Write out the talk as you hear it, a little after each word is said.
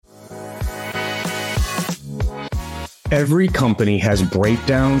Every company has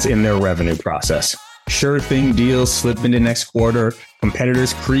breakdowns in their revenue process. Sure thing deals slip into next quarter,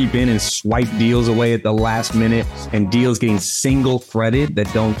 competitors creep in and swipe deals away at the last minute, and deals getting single threaded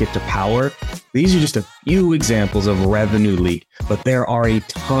that don't get to power. These are just a few examples of revenue leak, but there are a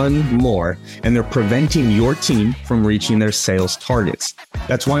ton more, and they're preventing your team from reaching their sales targets.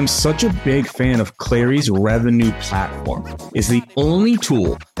 That's why I'm such a big fan of Clary's revenue platform. It's the only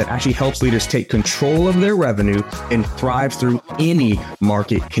tool that actually helps leaders take control of their revenue and thrive through any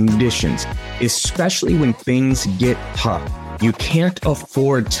market conditions, especially when things get tough. You can't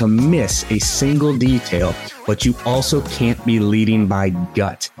afford to miss a single detail, but you also can't be leading by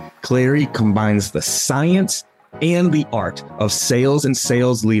gut. Clary combines the science and the art of sales and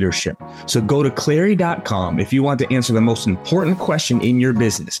sales leadership. So go to Clary.com if you want to answer the most important question in your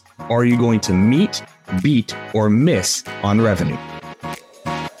business. Are you going to meet, beat, or miss on revenue?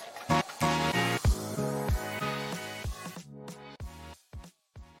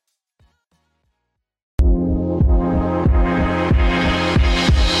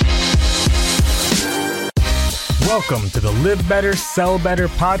 Welcome to the Live Better, Sell Better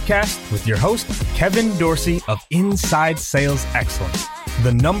podcast with your host, Kevin Dorsey of Inside Sales Excellence,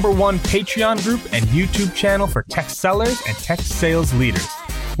 the #1 Patreon group and YouTube channel for tech sellers and tech sales leaders,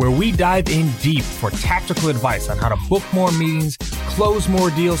 where we dive in deep for tactical advice on how to book more meetings, close more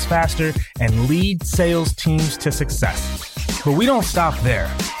deals faster, and lead sales teams to success. But we don't stop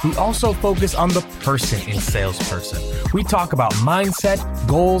there. We also focus on the person in salesperson. We talk about mindset,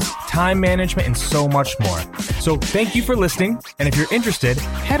 goals, time management, and so much more. So thank you for listening. And if you're interested,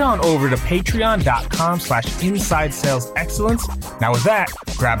 head on over to patreon.com/inside sales excellence. Now with that,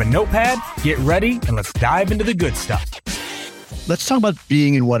 grab a notepad, get ready, and let's dive into the good stuff. Let's talk about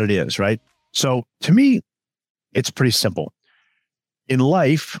being and what it is, right? So to me, it's pretty simple. In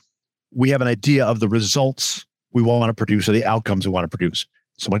life, we have an idea of the results we want to produce or the outcomes we want to produce.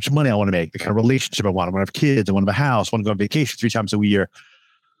 So much money I want to make, the kind of relationship I want. I want to have kids. I want to have a house. I want to go on vacation 3 times a year.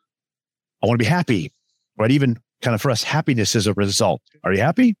 I want to be happy, right? Even kind of for us, happiness is a result. Are you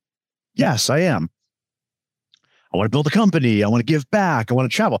happy? Yes, I am. I want to build a company. I want to give back. I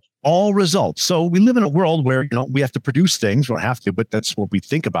want to travel. All results. So we live in a world where, we have to produce things. We don't have to, but that's what we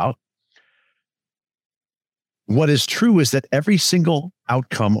think about. What is true is that every single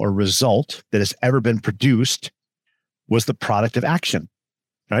outcome or result that has ever been produced was the product of action,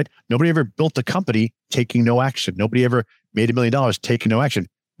 right? Nobody ever built a company taking no action. Nobody ever made $1 million taking no action.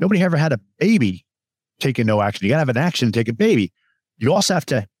 Nobody ever had a baby taking no action. You got to have an action to take a baby. You also have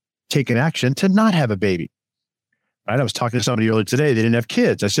to take an action to not have a baby, right? I was talking to somebody earlier today. They didn't have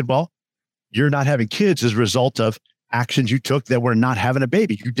kids. I said, well, you're not having kids as a result of actions you took that were not having a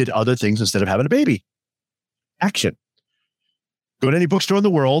baby. You did other things instead of having a baby. Action. Go to any bookstore in the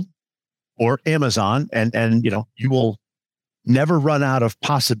world or Amazon and you will never run out of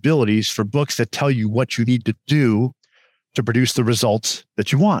possibilities for books that tell you what you need to do to produce the results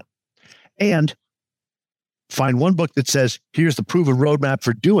that you want. And find one book that says, here's the proven roadmap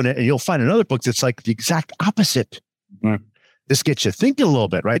for doing it. And you'll find another book that's like the exact opposite. Mm-hmm. This gets you thinking a little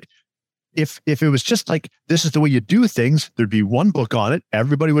bit, right? If it was just like, this is the way you do things, there'd be one book on it.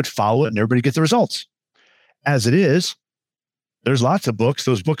 Everybody would follow it and everybody gets the results. As it is, there's lots of books.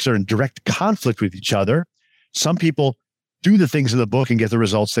 Those books are in direct conflict with each other. Some people do the things in the book and get the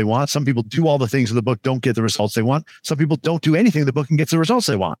results they want. Some people do all the things in the book, don't get the results they want. Some people don't do anything in the book and get the results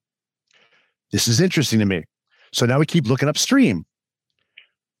they want. This is interesting to me. So now we keep looking upstream.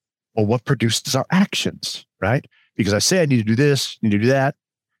 Well, what produces our actions, right? Because I say I need to do this, need to do that,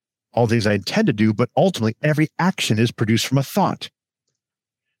 all the things I intend to do, but ultimately every action is produced from a thought.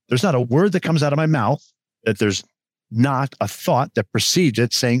 There's not a word that comes out of my mouth that there's not a thought that precedes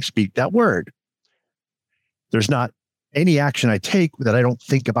it saying, speak that word. There's not any action I take that I don't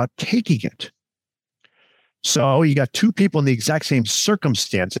think about taking it. So you got two people in the exact same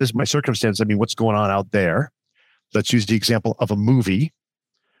circumstances. By circumstance, I mean what's going on out there. Let's use the example of a movie,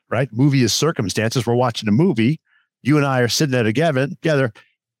 right? Movie is circumstances. We're watching a movie. You and I are sitting there together.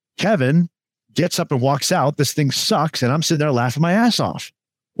 Kevin gets up and walks out. This thing sucks. And I'm sitting there laughing my ass off.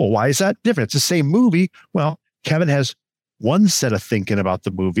 Well, why is that different? It's the same movie. Well, Kevin has one set of thinking about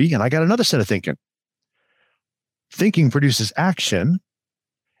the movie, and I got another set of thinking. Thinking produces action,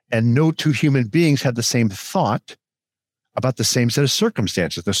 and no two human beings have the same thought about the same set of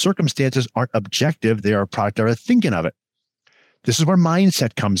circumstances. The circumstances aren't objective. They are a product of our thinking of it. This is where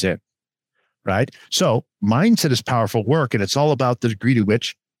mindset comes in, right? So mindset is powerful work, and it's all about the degree to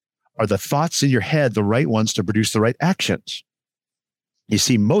which are the thoughts in your head the right ones to produce the right actions. You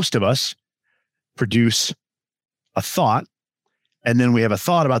see, most of us produce a thought, and then we have a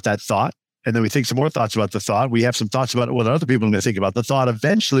thought about that thought, and then we think some more thoughts about the thought. We have some thoughts about what other people are going to think about the thought.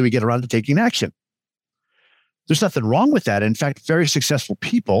 Eventually, we get around to taking action. There's nothing wrong with that. In fact, very successful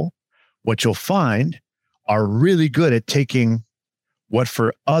people, what you'll find, are really good at taking what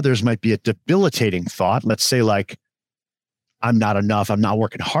for others might be a debilitating thought. Let's say like, I'm not enough, I'm not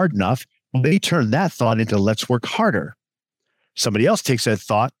working hard enough. Well, they turn that thought into let's work harder. Somebody else takes that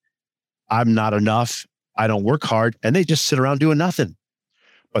thought, I'm not enough, I don't work hard, and they just sit around doing nothing.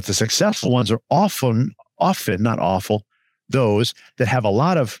 But the successful ones are often, not awful, those that have a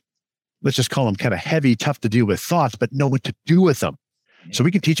lot of, let's just call them kind of heavy, tough to deal with thoughts, but know what to do with them. So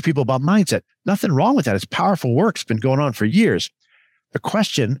we can teach people about mindset. Nothing wrong with that. It's powerful work. It's been going on for years. The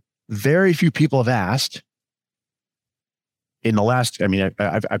question very few people have asked in the last,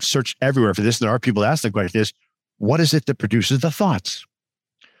 I've searched everywhere for this, and there are people that ask the question is, what is it that produces the thoughts?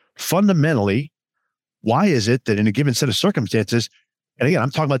 Fundamentally, why is it that in a given set of circumstances, and again,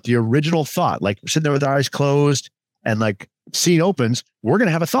 I'm talking about the original thought, like sitting there with our eyes closed and like scene opens, we're going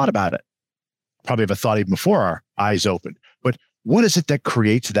to have a thought about it. Probably have a thought even before our eyes open. But what is it that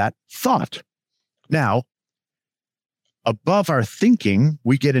creates that thought? Now, above our thinking,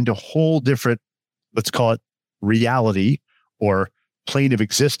 we get into whole different, let's call it reality or plane of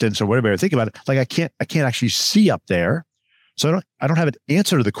existence or whatever I think about it. Like I can't actually see up there. So I don't have an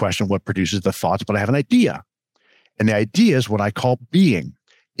answer to the question, what produces the thoughts, but I have an idea. And the idea is what I call being.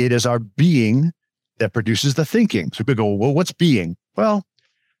 It is our being that produces the thinking. So people go, well, what's being? Well,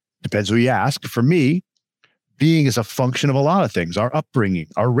 depends who you ask. For me, being is a function of a lot of things: our upbringing,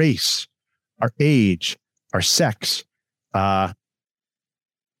 our race, our age, our sex, our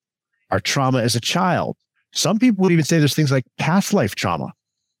trauma as a child. Some people would even say there's things like past life trauma.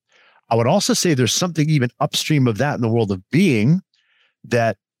 I would also say there's something even upstream of that in the world of being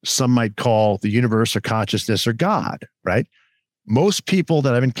that some might call the universe or consciousness or God, right? Most people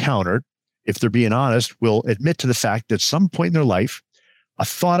that I've encountered, if they're being honest, will admit to the fact that at some point in their life, a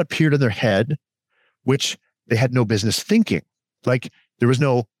thought appeared in their head, which they had no business thinking. Like there was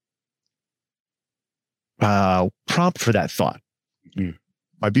no prompt for that thought. Mm.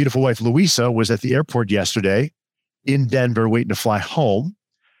 My beautiful wife, Louisa, was at the airport yesterday in Denver waiting to fly home.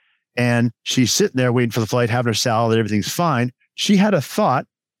 And she's sitting there waiting for the flight, having her salad, everything's fine. She had a thought,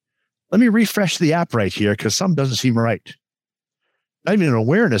 let me refresh the app right here because something doesn't seem right. Not even an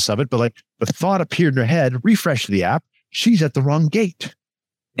awareness of it, but like the thought appeared in her head, refresh the app. She's at the wrong gate.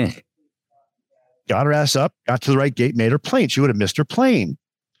 Got her ass up, got to the right gate, made her plane. She would have missed her plane,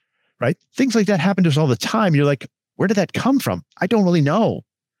 right? Things like that happen to us all the time. You're like, where did that come from? I don't really know.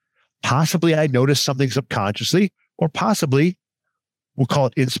 Possibly I noticed something subconsciously, or possibly we'll call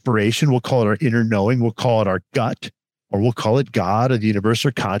it inspiration. We'll call it our inner knowing. We'll call it our gut, or we'll call it God or the universe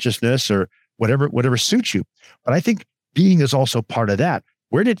or consciousness or whatever suits you. But I think being is also part of that.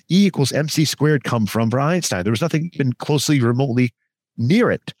 Where did E equals MC squared come from for Einstein? There was nothing even closely, remotely near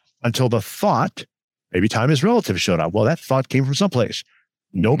it until the thought, maybe time is relative, showed up. Well, that thought came from someplace.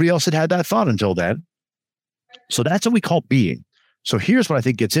 Nobody else had that thought until then. So that's what we call being. So here's what I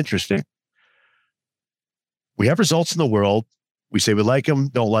think gets interesting. We have results in the world. We say we like them,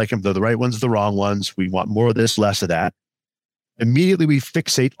 don't like them. They're the right ones, the wrong ones. We want more of this, less of that. Immediately we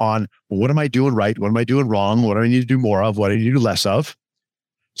fixate on, well, what am I doing right? What am I doing wrong? What do I need to do more of? What do I need to do less of?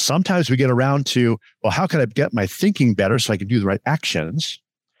 Sometimes we get around to, well, how can I get my thinking better so I can do the right actions?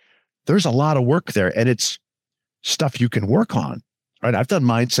 There's a lot of work there, and it's stuff you can work on, right? I've done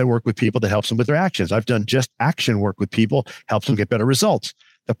mindset work with people that helps them with their actions. I've done just action work with people, helps them get better results.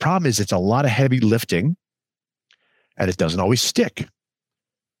 The problem is it's a lot of heavy lifting, and it doesn't always stick.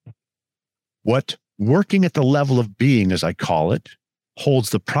 What working at the level of being, as I call it, holds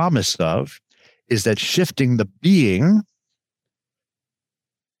the promise of is that shifting the being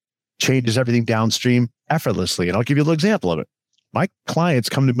changes everything downstream effortlessly. And I'll give you a little example of it. My clients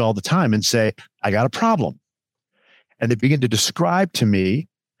come to me all the time and say, I got a problem. And they begin to describe to me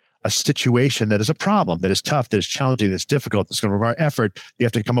a situation that is a problem, that is tough, that is challenging, that's difficult, that's going to require effort. You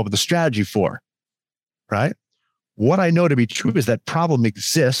have to come up with a strategy for, right? What I know to be true is that problem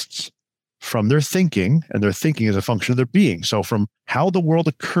exists from their thinking, and their thinking is a function of their being. So from how the world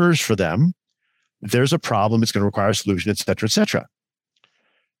occurs for them, there's a problem, it's going to require a solution, et cetera, et cetera.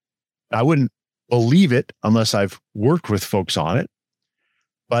 I wouldn't believe it unless I've worked with folks on it.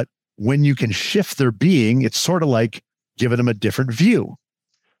 But when you can shift their being, it's sort of like giving them a different view.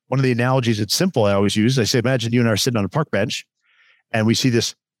 One of the analogies that's simple I always use, I say, imagine you and I are sitting on a park bench and we see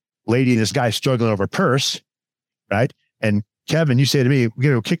this lady and this guy struggling over a purse, right? And Kevin, you say to me, we're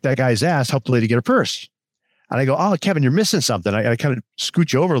going to go kick that guy's ass, help the lady get her purse. And I go, oh, Kevin, you're missing something. I kind of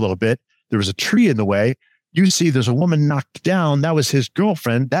scoot you over a little bit. There was a tree in the way. You see there's a woman knocked down. That was his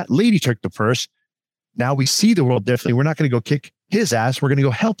girlfriend. That lady took the purse. Now we see the world differently. We're not going to go kick his ass. We're going to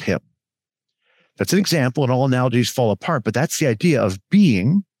go help him. That's an example, and all analogies fall apart, but that's the idea of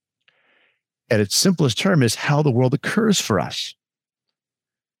being, at its simplest term, is how the world occurs for us.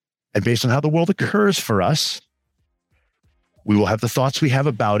 And based on how the world occurs for us, we will have the thoughts we have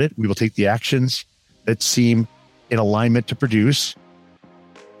about it. We will take the actions that seem in alignment to produce,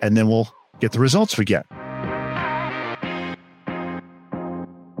 and then we'll get the results we get.